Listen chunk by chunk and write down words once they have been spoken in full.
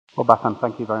Well, Bassam,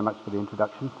 thank you very much for the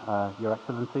introduction, Your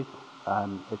Excellencies.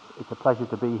 It's a pleasure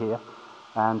to be here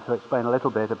and to explain a little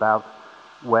bit about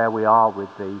where we are with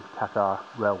the Qatar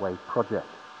Railway project.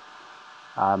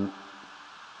 I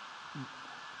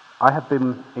have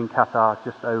been in Qatar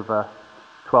just over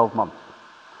 12 months.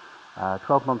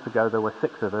 12 months ago, there were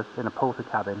 6 of us in a porter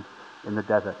cabin in the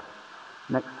desert.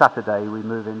 Next Saturday, we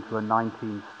move into a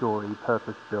 19-story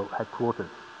purpose-built headquarters.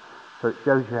 So it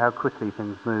shows you how quickly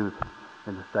things move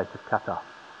in the state of Qatar.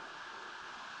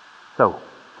 So,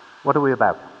 what are we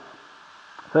about?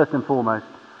 First and foremost,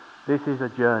 this is a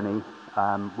journey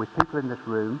with people in this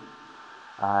room.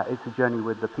 It's a journey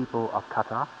with the people of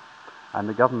Qatar and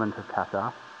the government of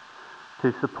Qatar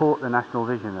to support the national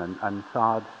vision, and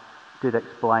Saad did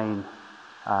explain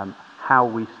how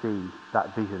we see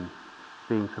that vision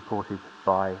being supported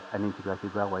by an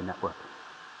integrated railway network.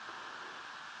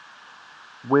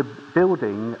 We're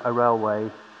building a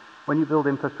railway. When you build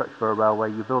infrastructure for a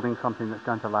railway, you're building something that's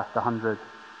going to last 100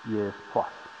 years plus.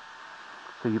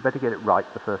 So you better get it right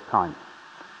the first time,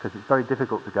 because it's very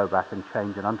difficult to go back and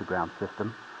change an underground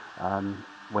system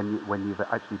when you've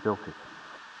actually built it.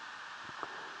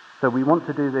 So we want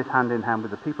to do this hand in hand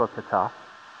with the people of Qatar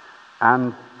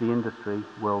and the industry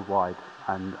worldwide,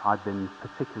 and I've been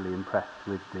particularly impressed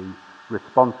with the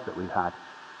response that we've had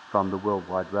from the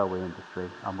worldwide railway industry,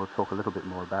 and we'll talk a little bit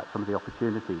more about some of the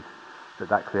opportunities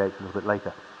that creates a little bit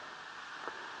later.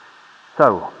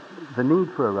 So, the need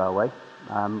for a railway,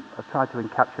 I've tried to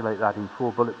encapsulate that in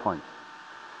 4 bullet points.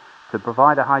 To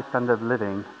provide a high standard of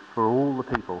living for all the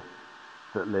people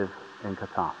that live in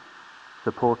Qatar,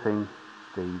 supporting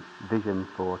the vision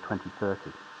for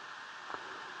 2030.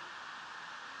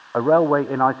 A railway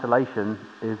in isolation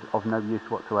is of no use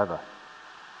whatsoever.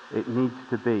 It needs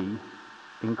to be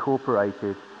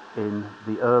incorporated in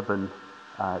the urban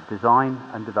design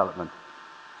and development.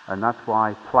 And that's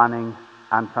why planning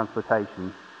and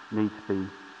transportation need to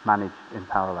be managed in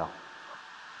parallel.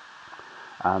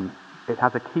 It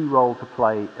has a key role to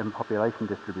play in population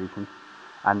distribution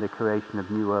and the creation of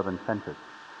new urban centres.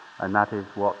 And that is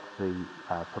what the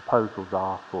proposals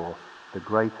are for the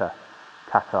greater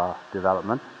Qatar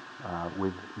development,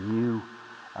 with new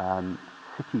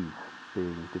cities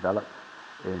being developed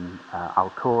in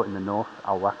Al Khor in the north,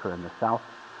 Al Wakra in the south,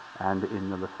 and in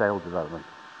the Lusail development.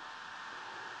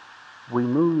 We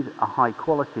need a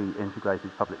high-quality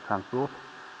integrated public transport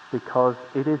because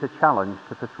it is a challenge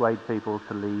to persuade people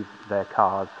to leave their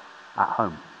cars at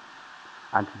home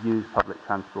and to use public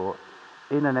transport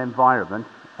in an environment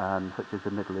such as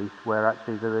the Middle East, where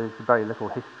actually there is very little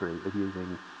history of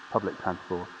using public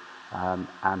transport,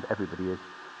 and everybody is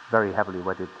very heavily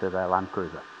wedded to their Land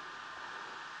Cruiser.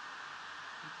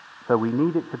 So we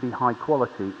need it to be high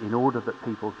quality in order that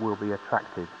people will be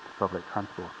attracted to public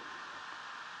transport.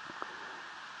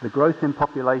 The growth in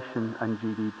population and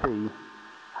GDP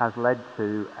has led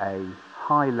to a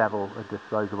high level of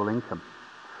disposable income.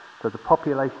 So the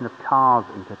population of cars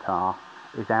in Qatar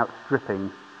is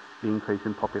outstripping the increase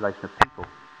in population of people.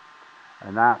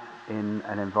 And that in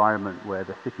an environment where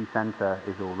the city centre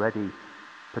is already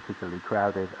particularly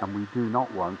crowded, and we do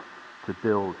not want to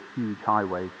build huge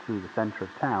highways through the centre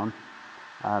of town,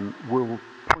 will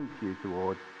point you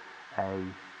towards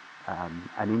an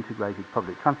integrated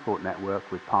public transport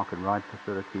network with park and ride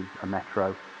facilities, a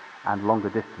metro, and longer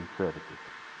distance services.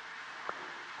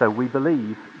 So we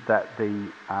believe that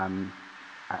an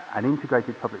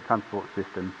integrated public transport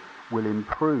system will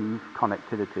improve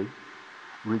connectivity,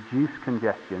 reduce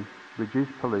congestion, reduce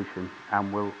pollution,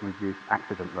 and will reduce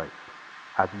accident rates,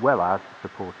 as well as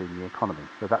supporting the economy.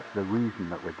 So that's the reason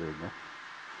that we're doing this.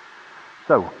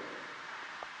 So,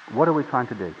 what are we trying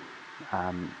to do?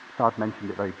 Saad mentioned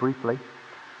it very briefly.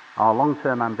 Our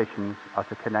long-term ambitions are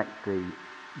to connect the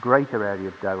greater area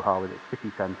of Doha with its city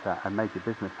centre and major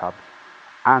business hubs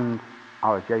and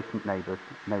our adjacent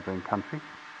neighbouring countries.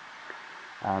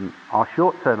 Our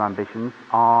short-term ambitions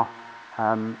are,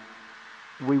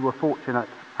 we were fortunate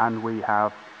and we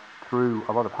have, through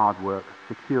a lot of hard work,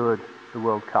 secured the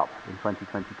World Cup in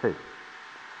 2022.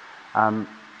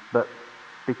 But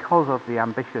because of the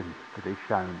ambition that is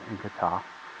shown in Qatar,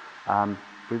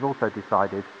 we've also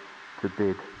decided to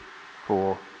bid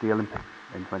for the Olympics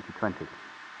in 2020.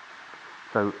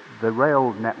 So the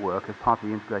rail network, as part of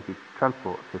the integrated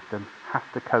transport system, has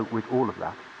to cope with all of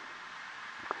that.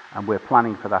 And we're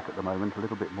planning for that at the moment, a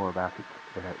little bit more about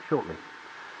it shortly.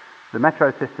 The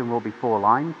metro system will be 4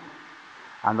 lines,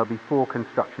 and there'll be 4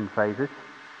 construction phases.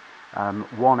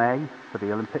 1A for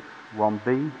the Olympics,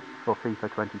 1B for FIFA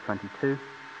 2022.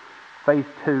 Phase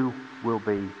 2 will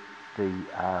be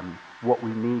what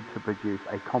we need to produce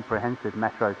a comprehensive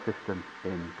metro system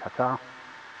in Qatar.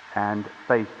 and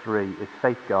phase 3 is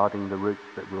safeguarding the routes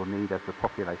that we'll need as the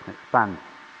population expands.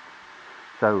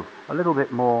 So a little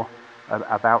bit more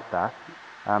about that.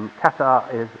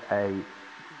 Qatar is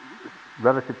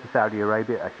relative to Saudi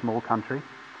Arabia, a small country,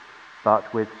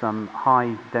 but with some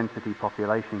high density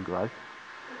population growth.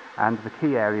 And the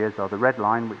key areas are the red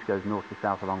line, which goes north to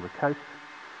south along the coast,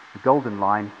 the golden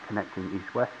line connecting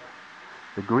east-west,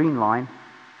 the green line,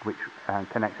 which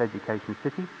connects Education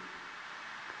City,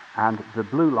 and the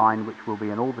blue line, which will be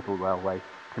an orbital railway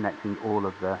connecting all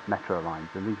of the metro lines.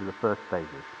 And these are the first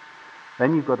phases.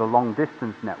 Then you've got a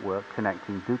long-distance network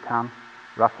connecting Dukhan,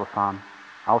 Ras Laffan,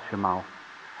 Al Shamal,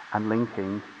 and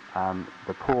linking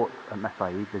the port at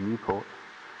Mesaid, the new port,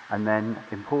 and then,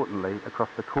 importantly, across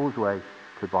the causeway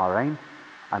to Bahrain,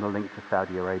 and a link to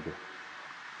Saudi Arabia.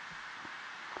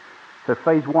 So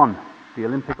phase 1, the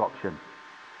Olympic option,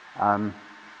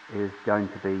 is going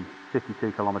to be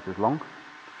 52 kilometres long.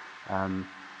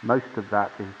 Most of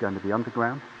that is going to be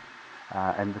underground,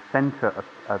 and the centre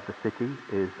of the city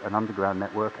is an underground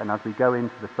network, and as we go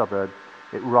into the suburbs,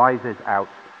 it rises out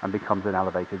and becomes an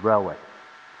elevated railway.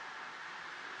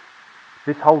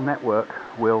 This whole network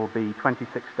will be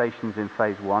 26 stations in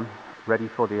phase 1, ready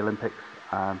for the Olympics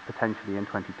potentially in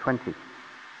 2020.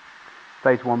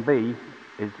 Phase 1B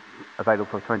is available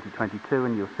for 2022,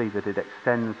 and you'll see that it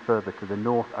extends further to the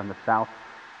north and the south,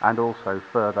 and also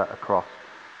further across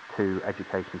to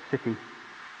Education City.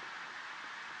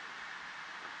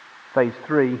 Phase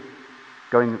 3,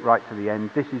 going right to the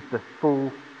end, this is the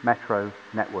full metro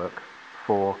network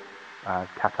for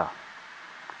Qatar,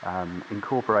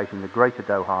 incorporating the greater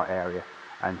Doha area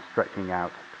and stretching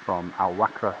out from Al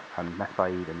Wakra and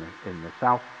Mesaid in the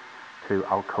south to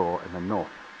Al Khor in the north.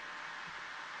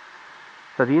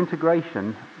 So the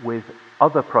integration with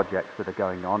other projects that are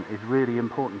going on is really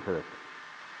important to us.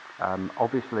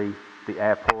 Obviously, the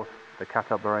airport, the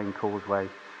Qatar-Bahrain Causeway,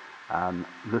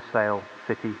 Lusail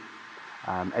City,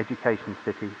 Education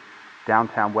City,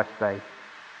 downtown West Bay.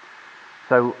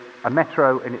 So a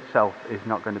metro in itself is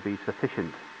not going to be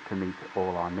sufficient to meet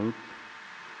all our needs.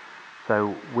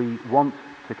 So we want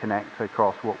to connect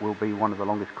across what will be one of the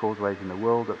longest causeways in the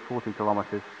world at 40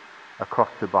 kilometres across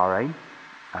to Bahrain,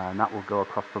 and that will go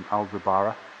across from Al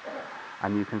Zubarah.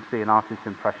 And you can see an artist's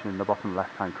impression in the bottom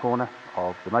left-hand corner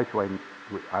of the motorway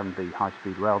and the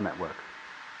high-speed rail network.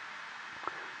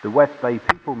 The West Bay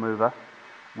People Mover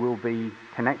will be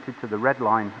connected to the red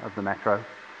line of the metro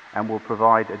and will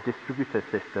provide a distributor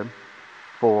system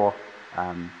for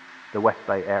the West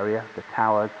Bay area, the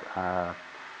towers,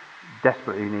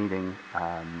 desperately needing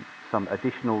some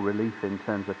additional relief in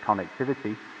terms of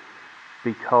connectivity,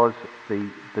 because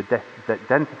the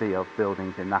density of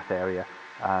buildings in that area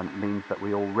means that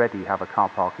we already have a car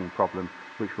parking problem,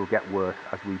 which will get worse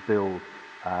as we build,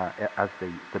 as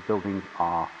the buildings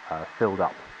are filled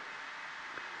up.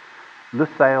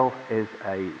 Lusail is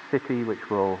a city which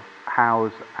will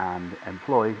house and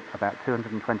employ about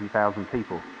 220,000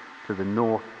 people to the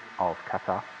north of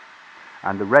Qatar.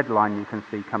 And the red line you can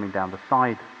see coming down the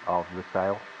side of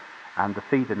Lusail, and the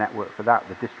feeder network for that,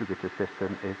 the distributor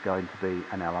system, is going to be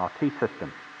an LRT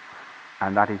system.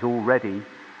 And that is already,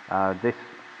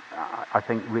 I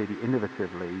think really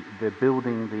innovatively, they're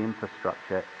building the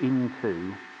infrastructure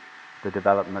into the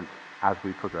development as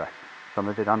we progress. Some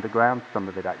of it underground, some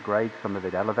of it at grade, some of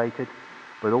it elevated,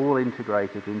 but all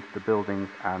integrated into the buildings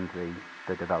and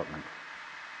the development.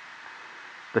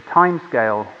 The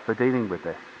timescale for dealing with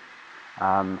this,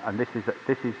 and this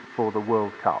is for the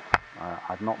World Cup.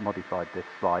 I've not modified this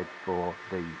slide for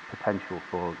the potential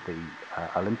for the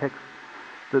Olympics,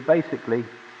 but basically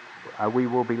we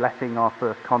will be letting our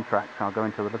first contracts, and I'll go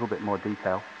into a little bit more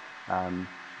detail,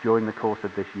 during the course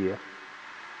of this year.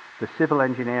 The civil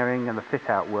engineering and the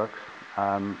fit-out works,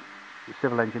 the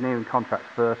civil engineering contracts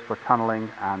first for tunnelling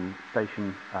and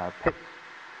station pits.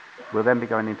 We'll then be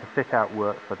going into fit-out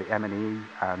work for the M&E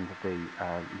and the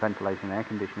ventilation and air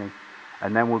conditioning,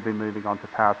 and then we'll be moving on to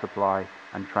power supply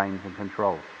and trains and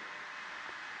controls.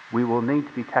 We will need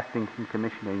to be testing and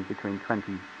commissioning between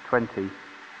 2020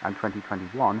 and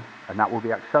 2021, and that will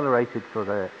be accelerated for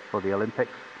the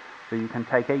Olympics, so you can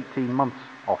take 18 months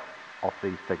off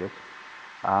these figures,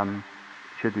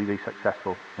 should we be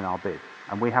successful in our bid.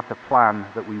 And we have to plan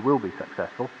that we will be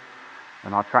successful,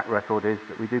 and our track record is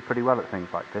that we do pretty well at things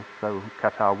like this, so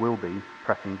Qatar will be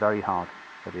pressing very hard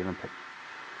for the Olympics.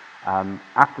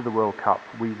 After the World Cup,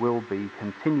 we will be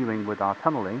continuing with our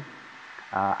tunnelling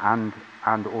and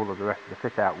all of the rest of the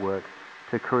fit-out work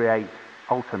to create,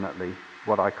 ultimately,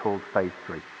 what I called Phase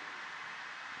 3.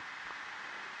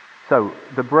 So,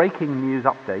 the breaking news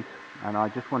update and I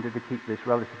just wanted to keep this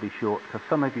relatively short because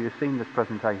some of you have seen this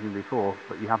presentation before,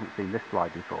 but you haven't seen this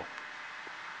slide before.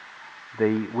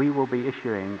 We will be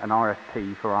issuing an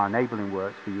RFP for our enabling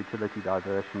works for utility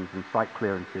diversions and site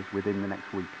clearances within the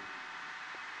next week.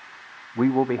 We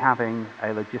will be having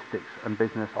a logistics and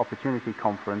business opportunity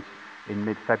conference in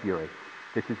mid-February.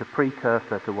 This is a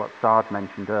precursor to what Saad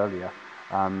mentioned earlier,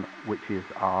 which is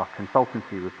our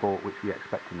consultancy report, which we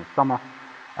expect in the summer,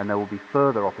 and there will be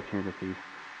further opportunities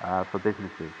for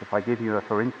businesses. If I give you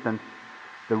for instance,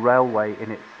 the railway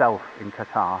in itself in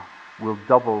Qatar will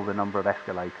double the number of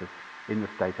escalators in the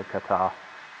state of Qatar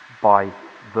by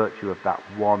virtue of that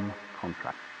one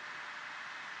contract.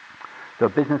 So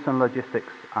business and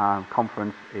logistics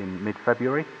conference in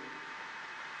mid-February.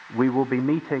 We will be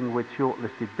meeting with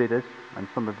shortlisted bidders, and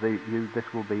some of you, this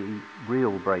will be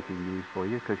real breaking news for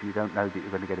you because you don't know that you're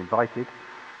going to get invited,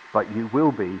 but you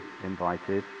will be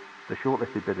invited. The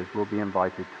shortlisted bidders will be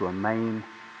invited to a main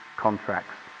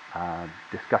contracts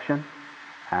discussion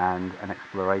and an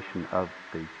exploration of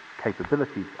the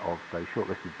capabilities of those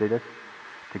shortlisted bidders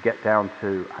to get down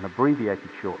to an abbreviated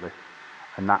shortlist,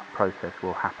 and that process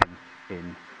will happen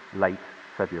in late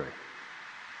February.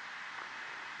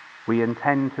 We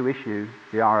intend to issue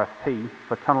the RFP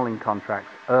for tunnelling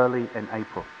contracts early in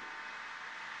April.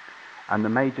 And the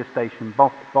major station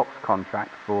box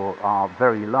contract for our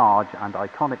very large and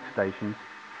iconic stations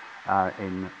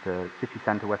in the city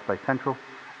centre, West Place Central,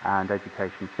 and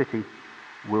Education City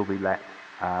will be let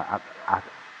at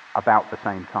about the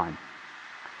same time.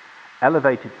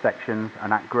 Elevated sections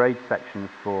and at-grade sections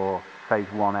for Phase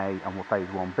 1A and Phase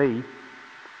 1B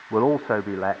will also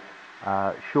be let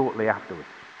shortly afterwards.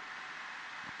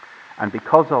 And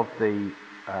because of the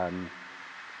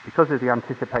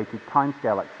anticipated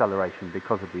timescale acceleration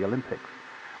because of the Olympics,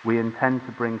 we intend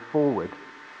to bring forward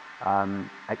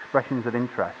expressions of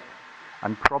interest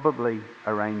and probably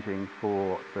arranging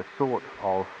for the sort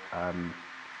of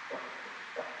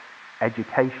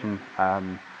education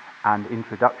and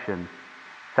introduction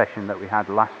session that we had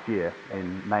last year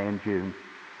in May and June,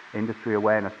 Industry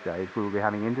Awareness Days. We will be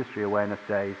having Industry Awareness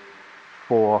Days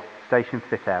for station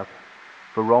fit-out,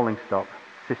 for rolling stock,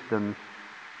 systems,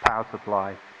 power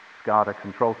supply, SCADA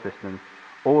control systems.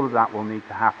 All of that will need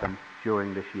to happen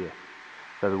during this year.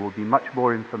 So there will be much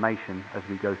more information as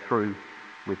we go through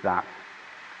with that.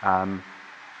 And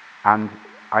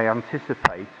I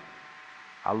anticipate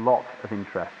a lot of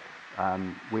interest.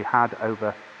 We had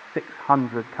over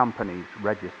 600 companies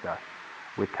register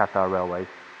with Qatar Railways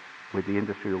with the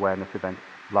industry awareness event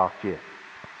last year.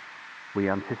 We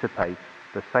anticipate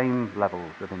the same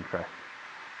levels of interest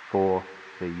for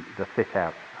the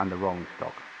fit-out and the rolling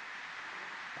stock.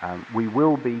 We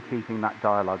will be keeping that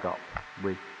dialogue up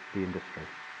with the industry.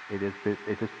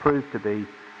 It has proved to be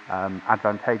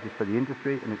advantageous for the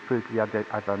industry, and it's proved to be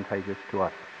advantageous to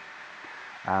us.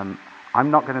 I'm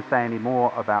not going to say any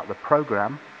more about the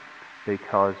programme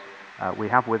because we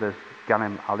have with us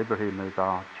Ghanem Al-Ibrahim, who's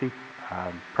our Chief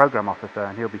Programme Officer,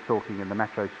 and he'll be talking in the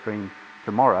Metro stream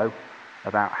tomorrow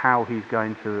about how he's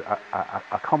going to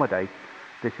accommodate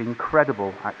this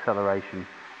incredible acceleration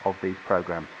of these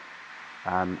programmes.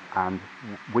 And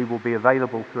we will be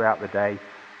available throughout the day.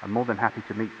 I'm more than happy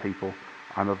to meet people.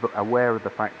 I'm aware of the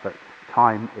fact that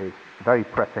time is very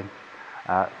pressing.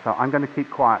 So I'm going to keep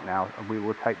quiet now, and we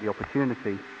will take the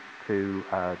opportunity to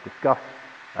discuss.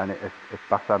 And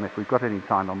Bassam, if we've got any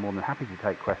time, I'm more than happy to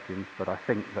take questions, but I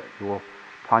think that your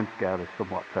timescale is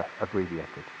somewhat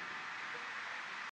abbreviated.